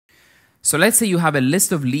So let's say you have a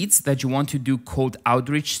list of leads that you want to do cold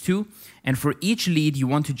outreach to, and for each lead, you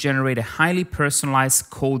want to generate a highly personalized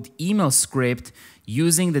cold email script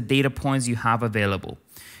using the data points you have available.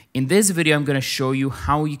 In this video, I'm going to show you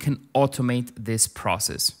how you can automate this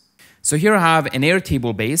process. So here I have an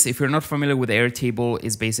Airtable base. If you're not familiar with Airtable,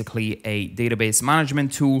 it's basically a database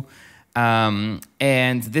management tool.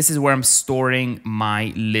 And this is where I'm storing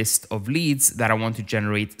my list of leads that I want to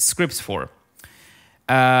generate scripts for.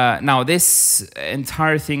 Now, this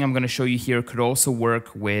entire thing I'm going to show you here could also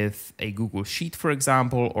work with a Google Sheet, for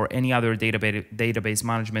example, or any other database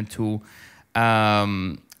management tool.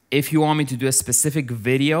 If you want me to do a specific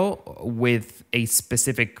video with a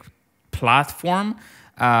specific platform,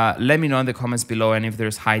 let me know in the comments below, and if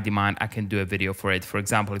there's high demand, I can do a video for it. For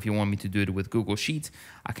example, if you want me to do it with Google Sheets,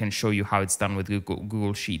 I can show you how it's done with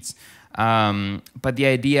Google Sheets. But the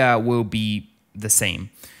idea will be the same.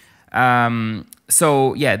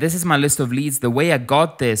 So yeah, this is my list of leads. The way I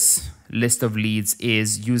got this list of leads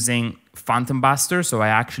is using Phantom Buster. So I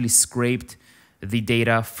actually scraped the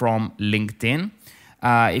data from LinkedIn.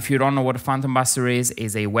 If you don't know what Phantom Buster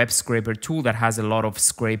is a web scraper tool that has a lot of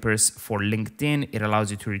scrapers for LinkedIn. It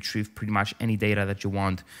allows you to retrieve pretty much any data that you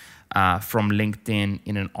want from LinkedIn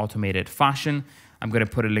in an automated fashion. I'm going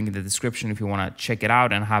to put a link in the description if you want to check it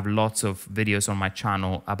out, and have lots of videos on my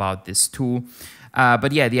channel about this tool.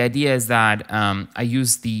 But yeah, the idea is that I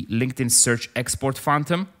use the LinkedIn Search Export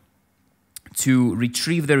Phantom to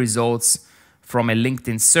retrieve the results from a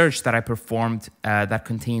LinkedIn search that I performed that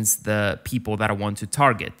contains the people that I want to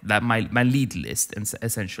target, that my lead list,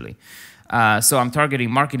 essentially. So I'm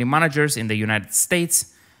targeting marketing managers in the United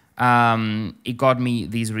States. It got me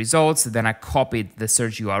these results. Then I copied the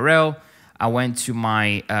search URL. I went to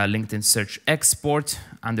my LinkedIn Search Export.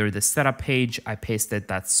 Under the setup page, I pasted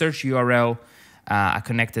that search URL. I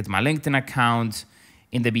connected my LinkedIn account.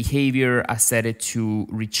 In the behavior, I set it to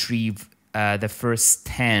retrieve the first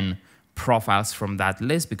 10 profiles from that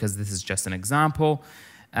list, because this is just an example.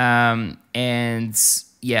 And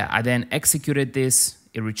yeah, I then executed this.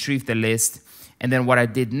 It retrieved the list. And then what I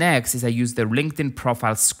did next is I used the LinkedIn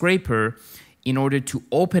profile scraper in order to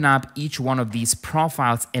open up each one of these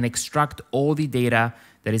profiles and extract all the data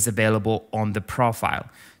that is available on the profile.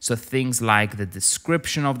 So things like the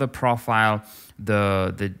description of the profile,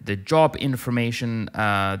 the job information,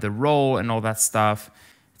 the role, and all that stuff,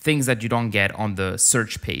 things that you don't get on the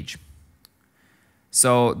search page.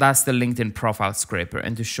 So that's the LinkedIn profile scraper.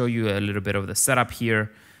 And to show you a little bit of the setup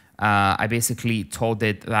here, I basically told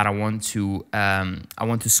it that I want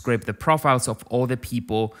to scrape the profiles of all the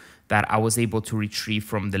people that I was able to retrieve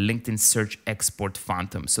from the LinkedIn Search Export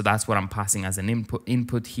Phantom. So that's what I'm passing as an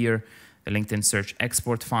input here, the LinkedIn Search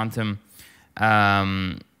Export Phantom.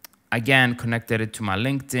 Again, connected it to my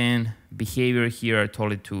LinkedIn behavior here. I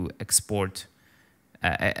told it to export,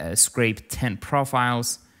 scrape 10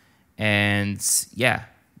 profiles. And yeah,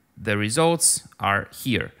 the results are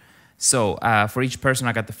here. So for each person,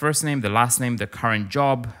 I got the first name, the last name, the current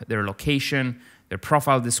job, their location, their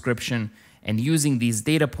profile description. And using these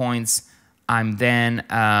data points, I'm then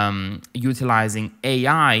utilizing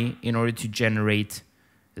AI in order to generate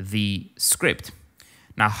the script.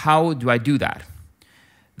 Now, how do I do that?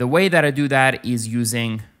 The way that I do that is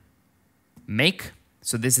using Make.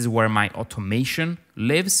 So this is where my automation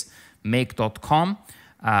lives, make.com.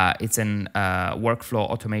 It's an workflow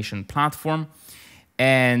automation platform.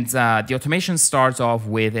 And the automation starts off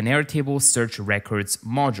with an Airtable search records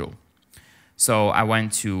module. So I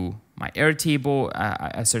went to my Airtable,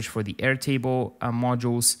 I searched for the Airtable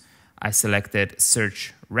modules. I selected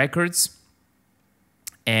search records.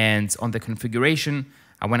 And on the configuration,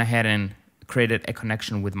 I went ahead and created a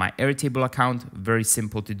connection with my Airtable account. Very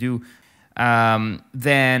simple to do.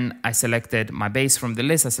 Then I selected my base from the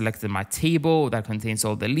list. I selected my table that contains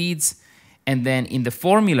all the leads. And then in the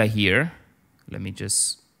formula here, let me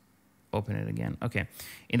just open it again. Okay.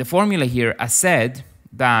 In the formula here, I said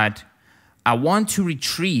that I want to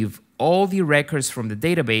retrieve all the records from the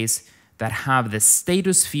database that have the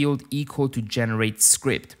status field equal to generate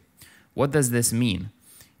script. What does this mean?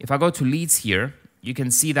 If I go to leads here, you can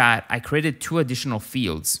see that I created 2 additional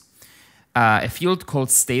fields. A field called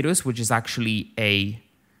status, which is actually a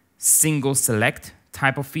single select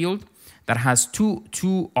type of field that has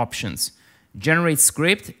two options, generate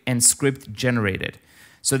script and script generated.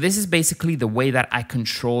 So this is basically the way that I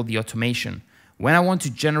control the automation. When I want to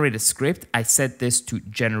generate a script, I set this to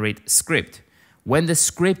generate script. When the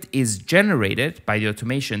script is generated by the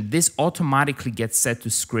automation, this automatically gets set to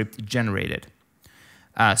script generated.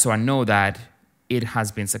 So I know that it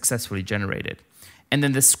has been successfully generated. And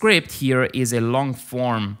then the script here is a long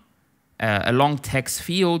form a long text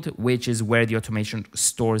field, which is where the automation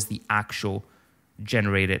stores the actual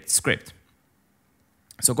generated script.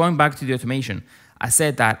 So going back to the automation, I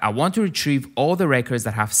said that I want to retrieve all the records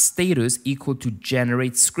that have status equal to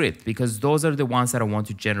generate script, because those are the ones that I want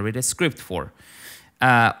to generate a script for.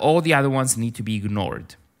 All the other ones need to be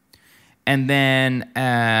ignored. And then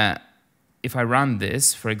if I run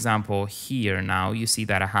this, for example, here now, you see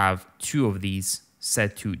that I have 2 of these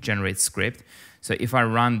set to generate script. So if I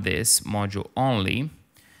run this module only,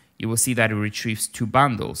 you will see that it retrieves 2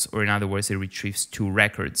 bundles, or in other words, it retrieves 2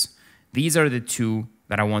 records. These are the 2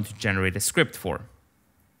 that I want to generate a script for.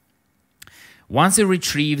 Once it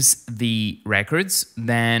retrieves the records,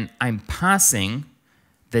 then I'm passing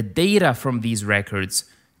the data from these records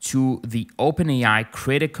to the OpenAI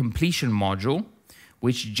create completion module,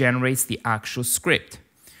 which generates the actual script.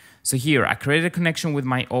 So here, I created a connection with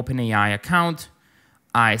my OpenAI account.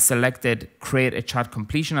 I selected create a chat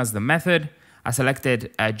completion as the method. I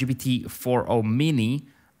selected GPT-4o mini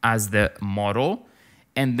as the model.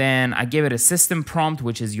 And then I gave it a system prompt,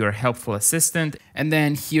 which is your helpful assistant. And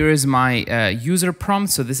then here is my user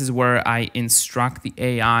prompt. So this is where I instruct the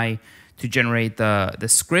AI to generate the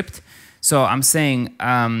script. So I'm saying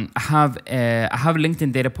I have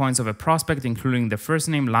LinkedIn data points of a prospect, including the first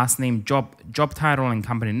name, last name, job title, and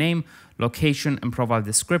company name, location, and profile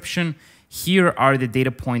description. Here are the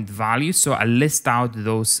data point values. So I list out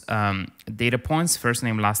those data points: first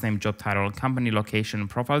name, last name, job title, company, location, and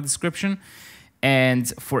profile description. And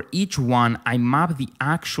for each one, I map the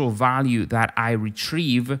actual value that I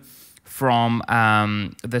retrieve from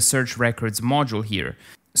the search records module here.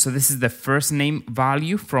 So this is the first name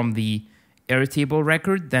value from the Airtable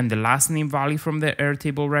record, then the last name value from the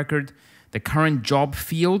Airtable record, the current job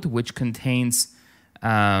field, which contains,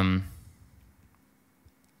 if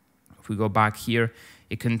we go back here,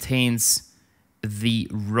 it contains the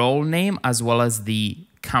role name as well as the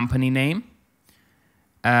company name,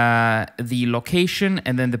 the location,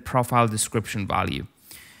 and then the profile description value.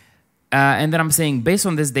 And then I'm saying, based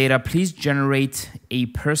on this data, please generate a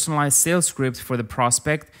personalized sales script for the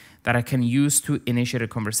prospect that I can use to initiate a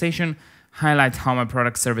conversation, highlight how my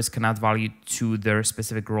product service can add value to their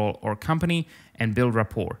specific role or company, and build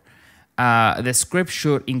rapport. The script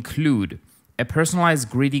should include a personalized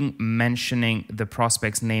greeting mentioning the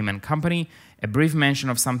prospect's name and company, a brief mention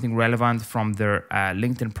of something relevant from their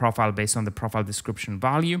LinkedIn profile based on the profile description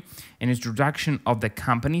value, an introduction of the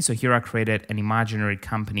company. So here I created an imaginary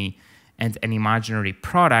company and an imaginary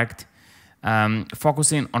product,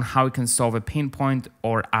 focusing on how it can solve a pain point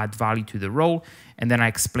or add value to the role. And then I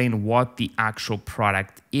explain what the actual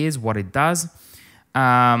product is, what it does.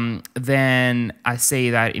 Then I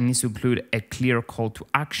say that it needs to include a clear call to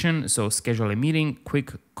action. So schedule a meeting,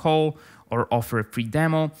 quick call, or offer a free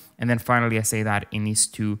demo. And then finally, I say that it needs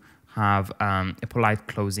to have a polite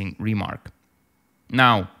closing remark.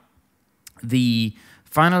 Now, the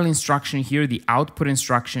final instruction here, the output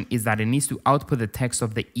instruction, is that it needs to output the text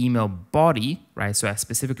of the email body, right? So I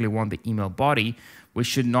specifically want the email body, which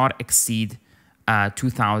should not exceed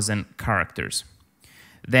 2,000 characters.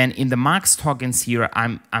 Then in the max tokens here,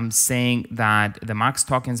 I'm saying that the max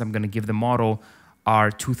tokens I'm going to give the model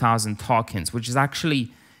are 2,000 tokens, which is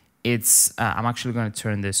actually, I'm actually going to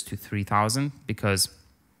turn this to 3,000 because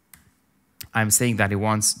I'm saying that I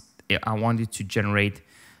want it to generate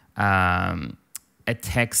a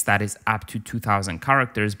text that is up to 2,000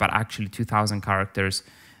 characters, but actually 2,000 characters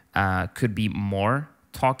could be more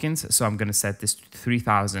tokens. So I'm going to set this to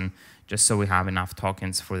 3,000 just so we have enough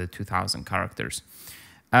tokens for the 2,000 characters.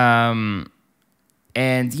 And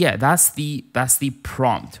yeah, that's the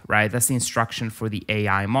prompt, right? That's the instruction for the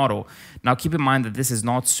AI model. Now, keep in mind that this is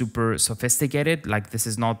not super sophisticated. Like, this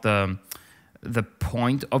is not the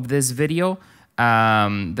point of this video.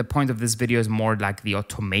 The point of this video is more like the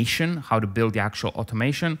automation, how to build the actual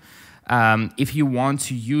automation. If you want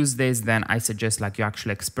to use this, then I suggest like you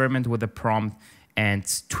actually experiment with the prompt and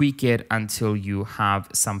tweak it until you have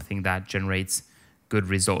something that generates good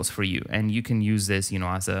results for you. And you can use this,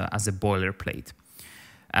 as a boilerplate.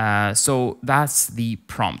 So that's the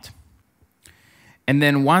prompt. And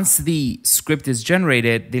then once the script is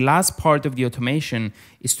generated, the last part of the automation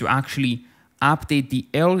is to actually update the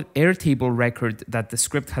Airtable record that the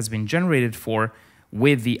script has been generated for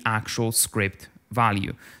with the actual script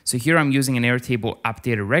value. So here I'm using an Airtable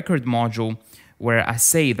updated record module where I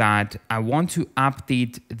say that I want to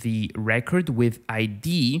update the record with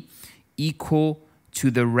ID equal to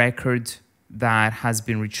the record that has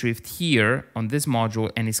been retrieved here on this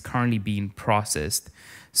module and is currently being processed.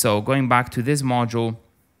 So going back to this module,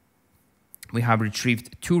 we have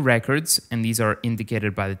retrieved 2 records, and these are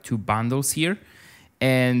indicated by the 2 bundles here.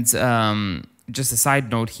 And just a side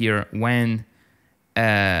note here, when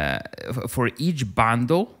for each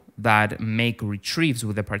bundle that make retrieves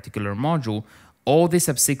with a particular module, all the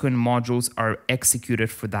subsequent modules are executed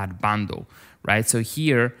for that bundle, right? So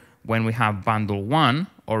here, when we have bundle 1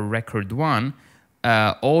 or record 1,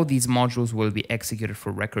 all these modules will be executed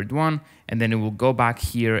for record 1, and then it will go back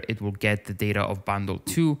here, it will get the data of bundle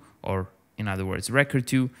 2, or in other words, record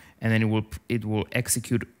 2, and then it will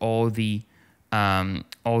execute all the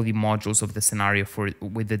modules of the scenario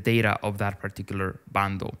with the data of that particular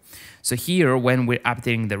bundle. So here, when we're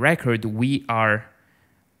updating the record, we are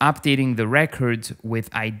updating the record with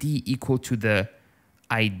ID equal to the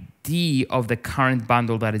ID of the current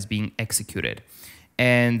bundle that is being executed.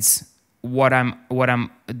 And what I'm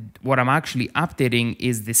actually updating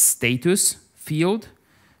is the status field.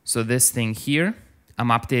 So this thing here, I'm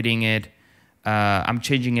updating it. I'm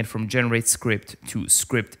changing it from generate script to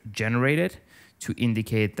script generated to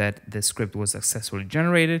indicate that the script was successfully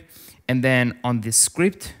generated. And then on the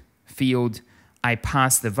script field, I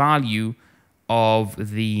pass the value of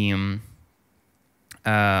the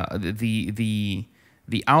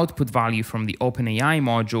output value from the OpenAI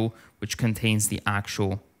module, which contains the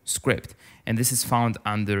actual script. And this is found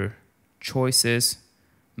under choices,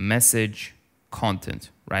 message, content,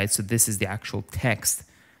 right? So this is the actual text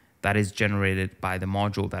that is generated by the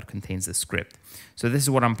module that contains the script. So this is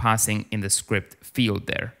what I'm passing in the script field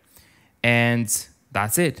there. And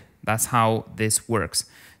that's it. That's how this works.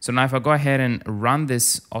 So now if I go ahead and run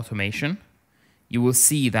this automation, you will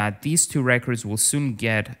see that these two records will soon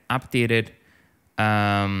get updated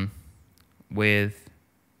with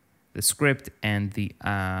the script and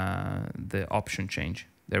the option change.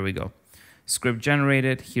 There we go. Script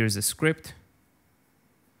generated, here's the script.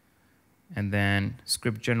 And then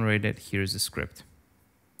script generated, here's the script.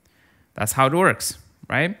 That's how it works,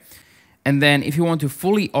 right? And then if you want to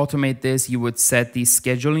fully automate this, you would set the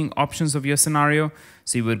scheduling options of your scenario.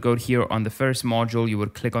 So you would go here on the first module, you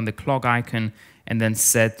would click on the clock icon and then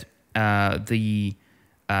set the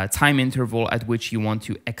time interval at which you want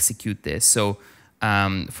to execute this. So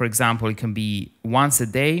for example, it can be once a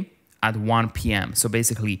day at 1 p.m. So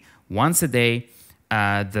basically once a day,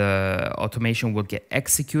 the automation will get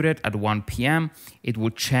executed at 1 p.m. It will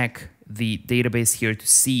check the database here to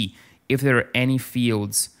see if there are any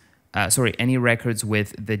fields, any records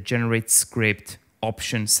with the generate script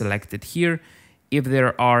option selected here. If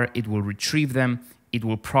there are, it will retrieve them. It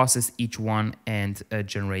will process each one and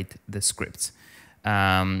generate the scripts.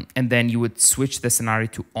 And then you would switch the scenario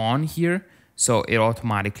to on here, so it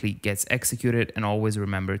automatically gets executed, and always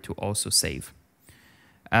remember to also save.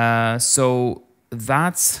 So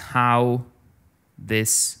that's how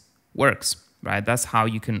this works, right? That's how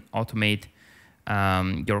you can automate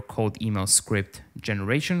your cold email script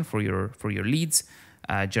generation for your leads,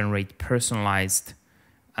 generate personalized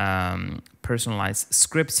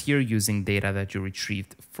scripts here using data that you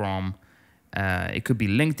retrieved from, it could be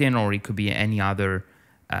LinkedIn or it could be any other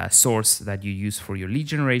source that you use for your lead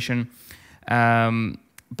generation.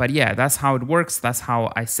 But yeah, that's how it works. That's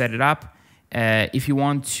how I set it up. If you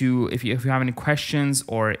have any questions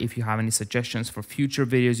or if you have any suggestions for future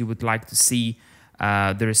videos you would like to see,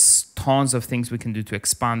 there's tons of things we can do to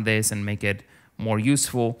expand this and make it more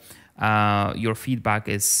useful. Your feedback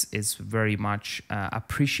is very much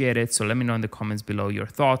appreciated. So let me know in the comments below your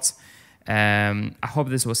thoughts. I hope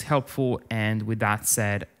this was helpful. And with that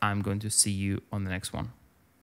said, I'm going to see you on the next one.